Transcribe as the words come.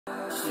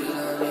You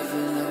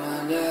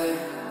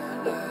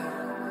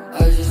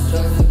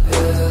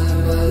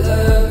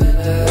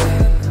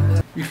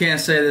can't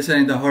say this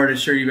ain't the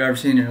hardest shirt you've ever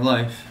seen in your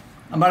life.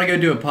 I'm about to go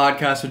do a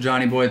podcast with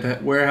Johnny Boy at the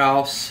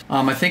warehouse.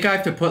 I think I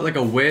have to put like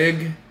a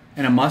wig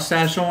and a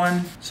mustache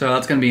on, so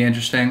that's gonna be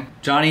interesting.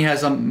 Johnny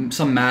has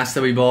some masks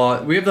that we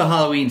bought. We have the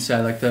Halloween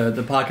set, like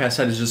the podcast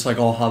set is just like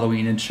all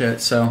Halloween and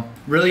shit, so.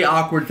 Really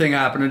awkward thing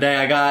happened today.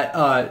 I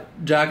got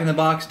Jack in the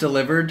Box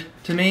delivered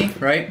to me,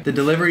 right? The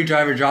delivery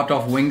driver dropped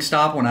off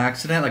Wingstop on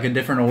accident, like a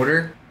different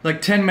order. Like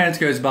 10 minutes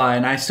goes by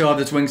and I still have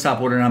this Wingstop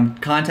order and I'm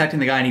contacting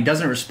the guy and he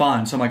doesn't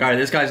respond. So I'm like, all right,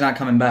 this guy's not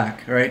coming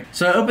back, right?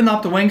 So I opened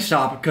up the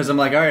Wingstop because I'm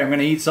like, all right, I'm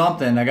gonna eat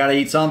something. I gotta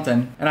eat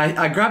something. And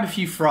I grabbed a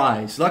few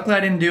fries. Luckily I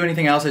didn't do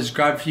anything else. I just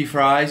grabbed a few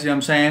fries, you know what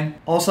I'm saying?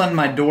 All of a sudden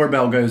my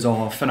doorbell goes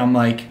off and I'm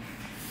like,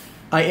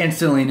 I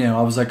instantly knew.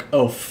 I was like,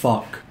 oh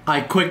fuck.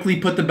 I quickly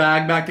put the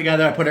bag back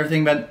together. I put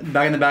everything back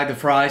in the bag, the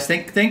fries.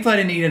 Thankfully I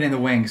didn't eat any of the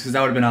wings because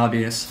that would have been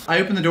obvious. I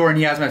opened the door and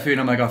he has my food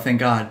and I'm like, oh thank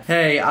God.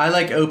 Hey, I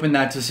like opened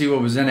that to see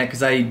what was in it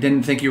because I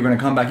didn't think you were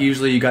gonna come back.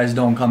 Usually you guys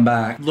don't come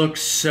back. Looked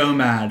so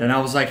mad and I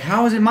was like,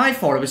 how is it my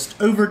fault? It was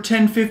over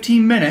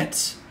 10-15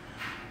 minutes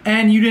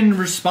and you didn't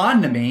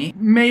respond to me.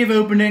 May have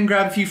opened it and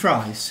grabbed a few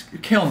fries.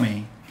 Kill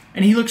me.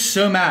 And he looked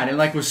so mad and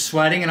like was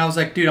sweating and I was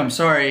like, dude, I'm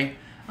sorry.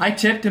 I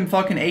tipped him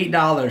fucking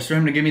 $8 for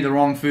him to give me the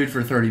wrong food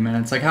for 30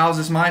 minutes. Like, how is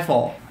this my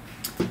fault?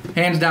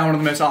 Hands down, one of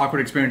the most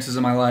awkward experiences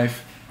of my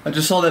life. I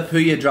just saw that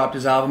Puya dropped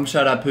his album.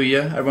 Shout out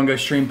Puya. Everyone go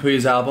stream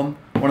Puya's album.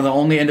 One of the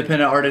only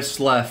independent artists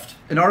left.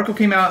 An article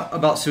came out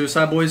about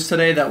CUFBOYS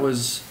today that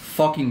was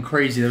fucking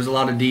crazy. There was a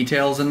lot of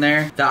details in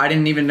there that I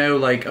didn't even know.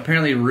 Like,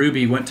 apparently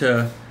Ruby went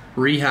to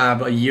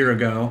rehab a year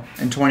ago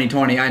in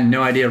 2020. I had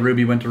no idea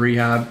Ruby went to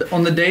rehab.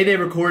 On the day they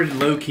recorded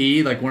Low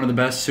Key, like one of the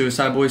best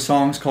CUFBOYS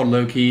songs called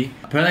Low Key,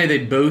 apparently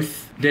they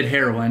both did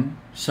heroin.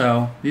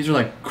 So these are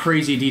like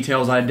crazy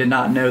details. I did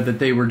not know that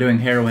they were doing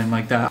heroin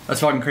like that.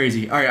 That's fucking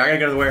crazy. All right, I gotta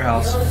go to the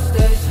warehouse.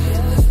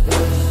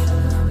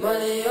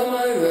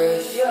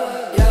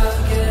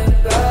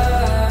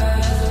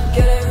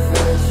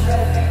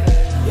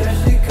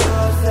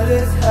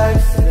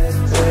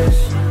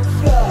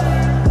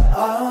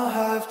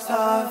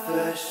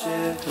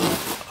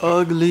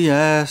 Ugly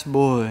ass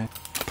boy.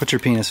 Put your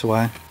penis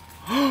away.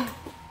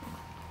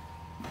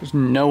 There's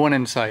no one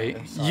in sight.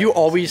 You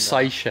always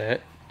sight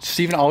shit.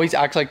 Steven always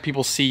acts like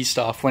people see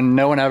stuff when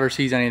no one ever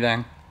sees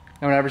anything.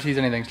 No one ever sees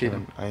anything,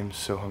 Steven. I am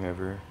so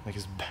hungover. Like,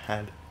 it's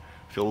bad.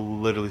 I feel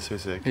literally so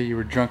sick. Hey, you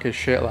were drunk as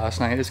shit last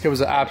night. This kid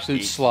was an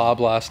absolute slob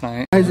last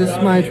night. Guys, this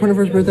is my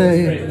 21st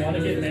birthday.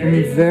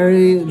 I'm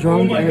very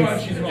drunk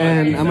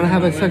and I'm gonna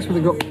have a sex with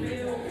a girl.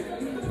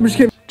 I'm just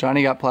kidding.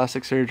 Johnny got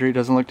plastic surgery,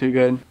 doesn't look too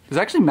good. This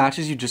actually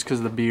matches you just because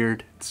of the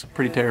beard. It's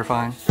pretty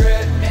terrifying.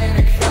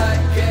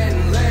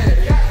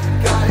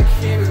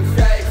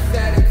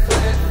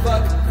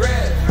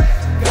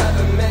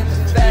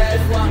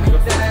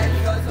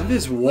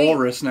 This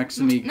walrus next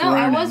to me. No,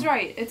 I was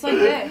right. It's like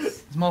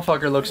this. This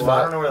motherfucker looks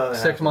about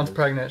 6 months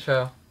pregnant,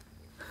 show.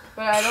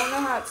 But I don't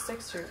know how it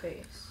sticks to your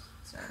face.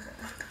 So.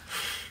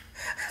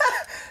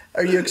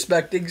 Are you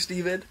expecting,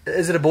 Steven?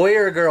 Is it a boy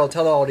or a girl?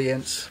 Tell the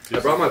audience. I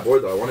brought my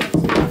board though. I wanted to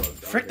see it.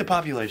 Frick the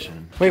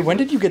population. Wait, when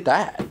did you get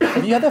that?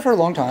 Have you had that for a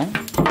long time?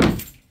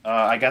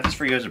 I got this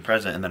for you as a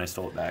present and then I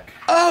stole it back.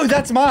 Oh,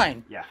 that's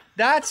mine. Yeah.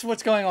 That's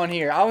what's going on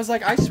here. I was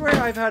like, I swear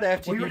I've had an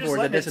FTP board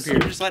that disappeared.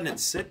 We were just letting it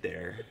sit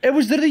there. It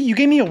was literally, you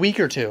gave me a week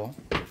or two.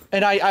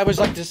 And I was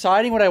like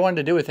deciding what I wanted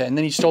to do with it, and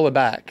then you stole it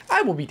back.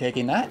 I will be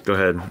taking that. Go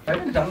ahead. I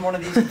haven't done one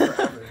of these in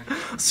forever.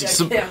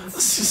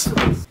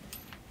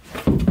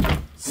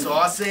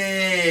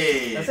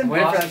 Saucy! That's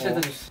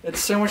impossible. It's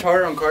so much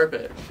harder on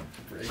carpet.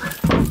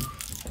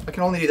 I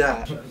can only do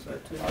that.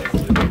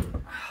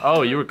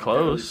 Oh, you were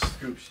close.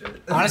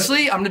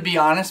 Honestly, I'm gonna be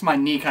honest, my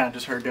knee kind of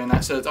just hurt doing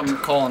that, so I'm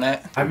calling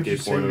it. I would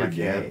just say you're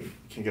gay.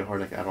 Can't get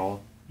hard like at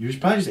all. You're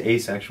probably just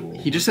asexual.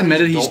 He just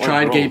admitted he's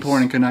tried gay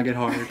porn and could not get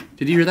hard.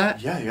 Did you hear that?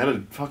 Yeah, you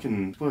gotta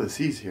fucking explore the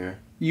seas here.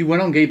 You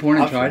went on gay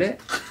porn and tried it?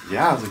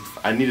 Yeah, I was like,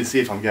 I need to see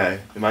if I'm gay.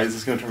 Is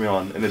this gonna turn me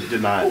on? And it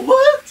did not.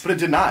 What? But it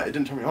did not. It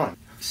didn't turn me on.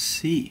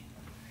 See.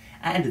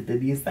 I did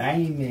the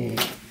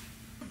assignment.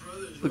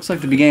 Looks like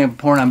the beginning of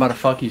porn. I'm about to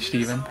fuck you,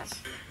 Steven.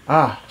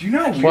 Ah. Do you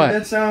know how weird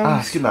that sounds? Ah,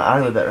 excuse my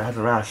eyelid that has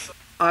a rash.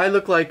 I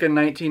look like a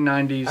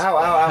 1990s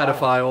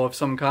pedophile of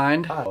some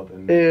kind.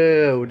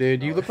 Ew,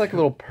 dude, you look like a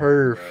little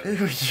perv.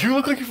 Ew, you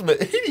look like you're from the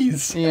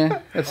 80s.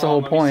 Yeah, that's the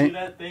whole point.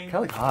 Kinda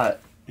look hot.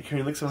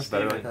 You look so much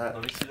better like that.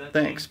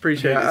 Thanks,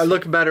 appreciate it. I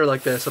look better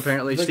like this,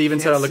 apparently. Steven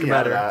said I look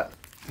better.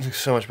 You look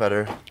so much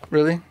better.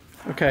 Really?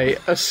 Okay,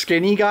 a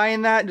skinny guy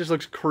in that just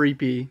looks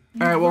creepy.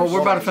 Alright, well,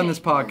 we're about to film this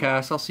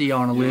podcast. I'll see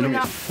y'all in a little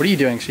bit. What are you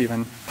doing,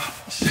 Steven?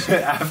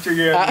 After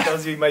your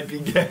tells you might be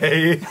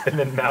gay, and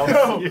then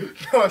now you.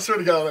 No, I swear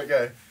to God, I'm not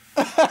gay.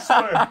 I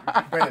swear.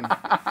 Brandon,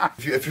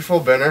 if you're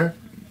full Benner,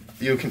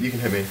 you can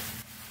hit me.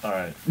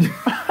 Alright.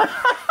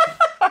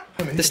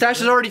 The stash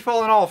is already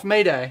falling off.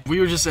 Mayday. We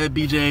were just at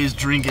BJ's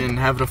drinking,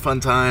 having a fun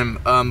time.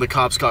 The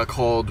cops got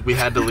called. We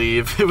had to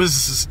leave. It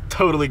was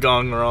totally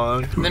gone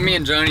wrong. And then me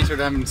and Johnny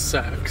started having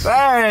sex.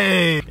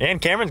 Hey!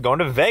 And Cameron's going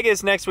to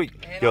Vegas next week.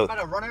 And I'm about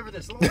to run over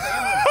this little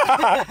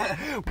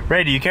family.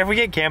 Ray, do you care if we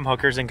get Cam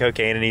hookers and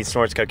cocaine and he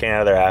snorts cocaine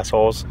out of their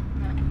assholes?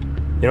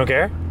 You don't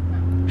care?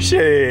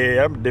 Shit,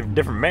 I'm a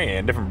different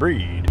man, different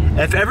breed.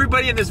 If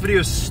everybody in this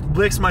video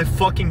licks my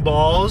fucking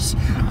balls,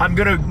 I'm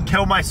gonna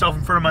kill myself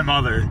in front of my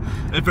mother.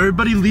 If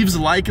everybody leaves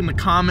a like in the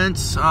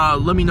comments,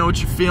 let me know what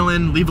you're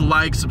feeling. Leave a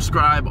like,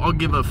 subscribe. I'll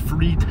give a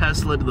free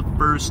Tesla to the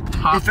first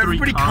top If 3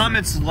 everybody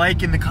comments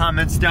like in the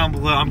comments down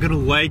below, I'm gonna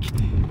like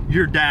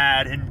your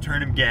dad and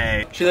turn him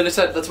gay. She literally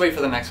said, let's wait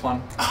for the next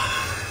one.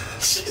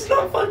 She's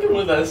not fucking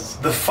with us.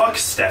 The fuck,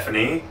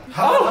 Stephanie?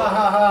 Ha ha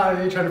ha ha,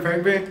 are you trying to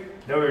prank me?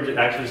 No, we're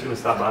actually just gonna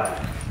stop by.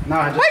 No,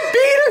 I just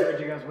heard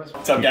you guys whisper.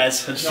 What's up,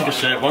 guys? I just took a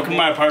shit. Welcome to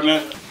my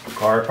apartment.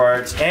 Car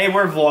parts. Hey,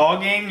 we're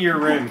vlogging your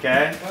room,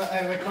 okay?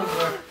 Hey, wait, close the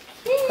door.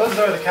 Close the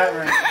door of the cat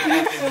room.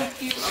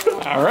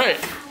 All right.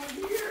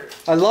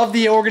 I love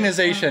the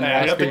organization.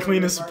 I got the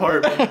cleanest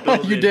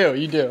apartment. You do,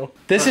 you do.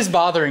 This is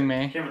bothering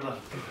me.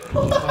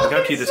 Look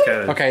how cute this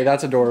guy is. Okay,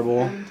 that's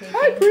adorable.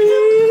 Hi, Bree.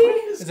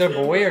 Is it a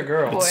boy or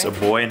girl? It's a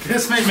boy.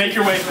 Just make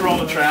your way through all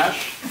the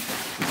trash.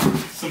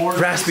 Some more.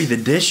 Raspy the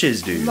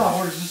dishes, dude.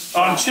 Oh,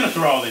 I'm just gonna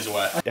throw all these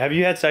away. Have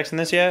you had sex in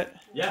this yet?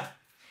 Yeah.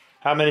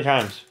 How many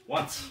times?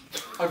 Once.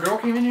 A girl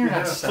came in here and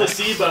had sex.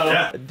 Placebo.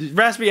 Yeah.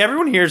 Raspy,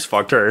 everyone here's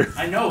fucked her.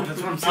 I know, that's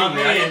what I'm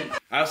saying.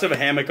 I also have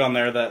a hammock on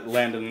there that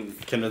Landon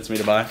convinced me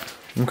to buy.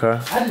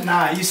 Okay. I did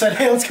not. You said,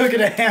 hey, let's go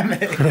get a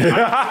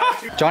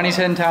hammock. Johnny's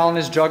hidden talent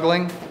is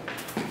juggling.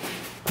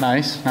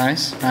 Nice,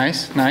 nice,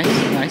 nice, nice,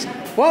 nice.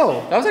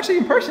 Whoa, that was actually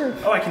impressive.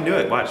 Oh, I can do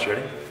it. Watch,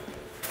 ready?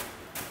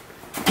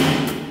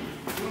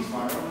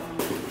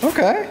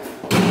 Okay.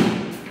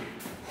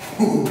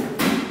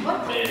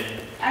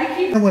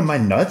 When my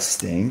nuts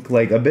stink,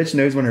 like a bitch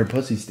knows when her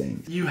pussy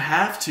stinks. You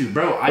have to,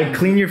 bro. Like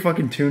clean your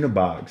fucking tuna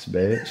box,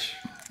 bitch.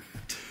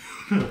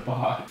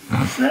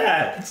 What's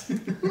that?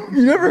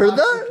 You never heard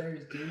that?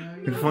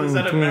 Is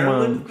that a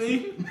Maryland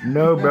thing?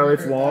 No, bro,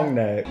 it's long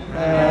neck.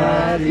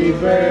 Happy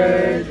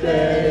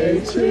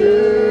birthday to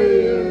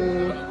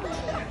you.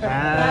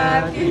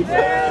 Happy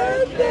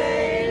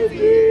birthday to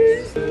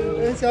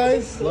you. Thanks,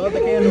 guys. Love the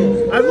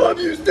candles. I love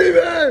you,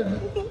 Steven.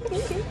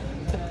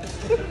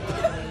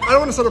 I don't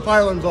want to set the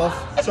fire alarms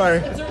off. Sorry.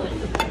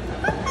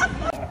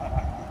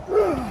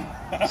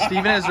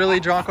 Steven is really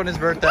drunk on his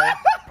birthday.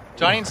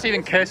 Johnny and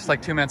Steven kissed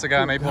like 2 minutes ago,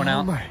 I may point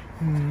out.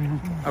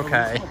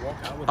 Okay.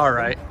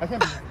 Alright.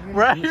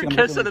 We're out here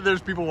kissing and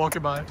there's people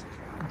walking by.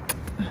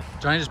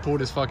 Johnny just pulled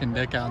his fucking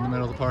dick out in the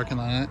middle of the parking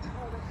lot.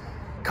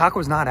 Cock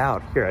was not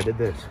out. Here, I did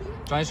this.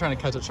 Johnny's trying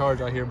to catch a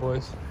charge out here,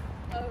 boys.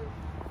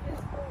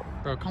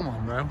 Bro, come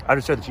on, bro. I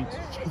just showed the cheeks.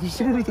 There's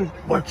someone right there.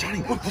 What,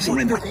 Johnny? Look, there's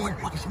someone in there.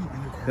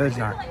 There's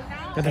not.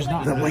 No, there's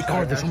not. That white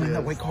car. There's someone in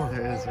that white car.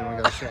 There is. Oh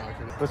my gosh.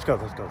 Let's go,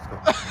 let's go, let's go.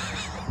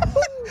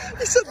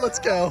 He said, let's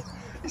go.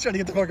 He's trying to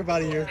get the fuck up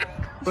out of here.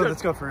 Bro,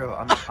 let's go for real.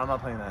 I'm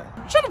not playing that.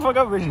 Shut the fuck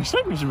up, bitch.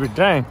 Shut me, big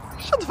dang.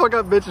 Shut the fuck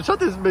up, bitch, and shut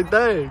this big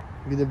thing.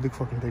 Give me that big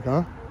fucking dick,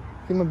 huh?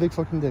 Give me my big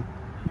fucking dick.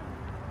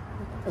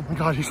 Oh my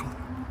god, he's...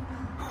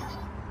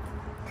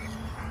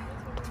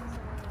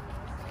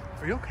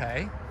 Are you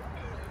okay?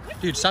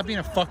 Dude, stop being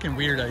a fucking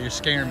weirdo. You're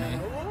scaring me.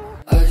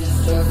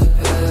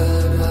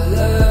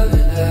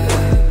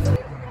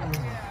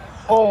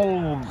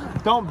 Oh,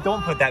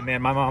 don't put that,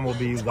 man. My mom will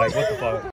be like, what the fuck?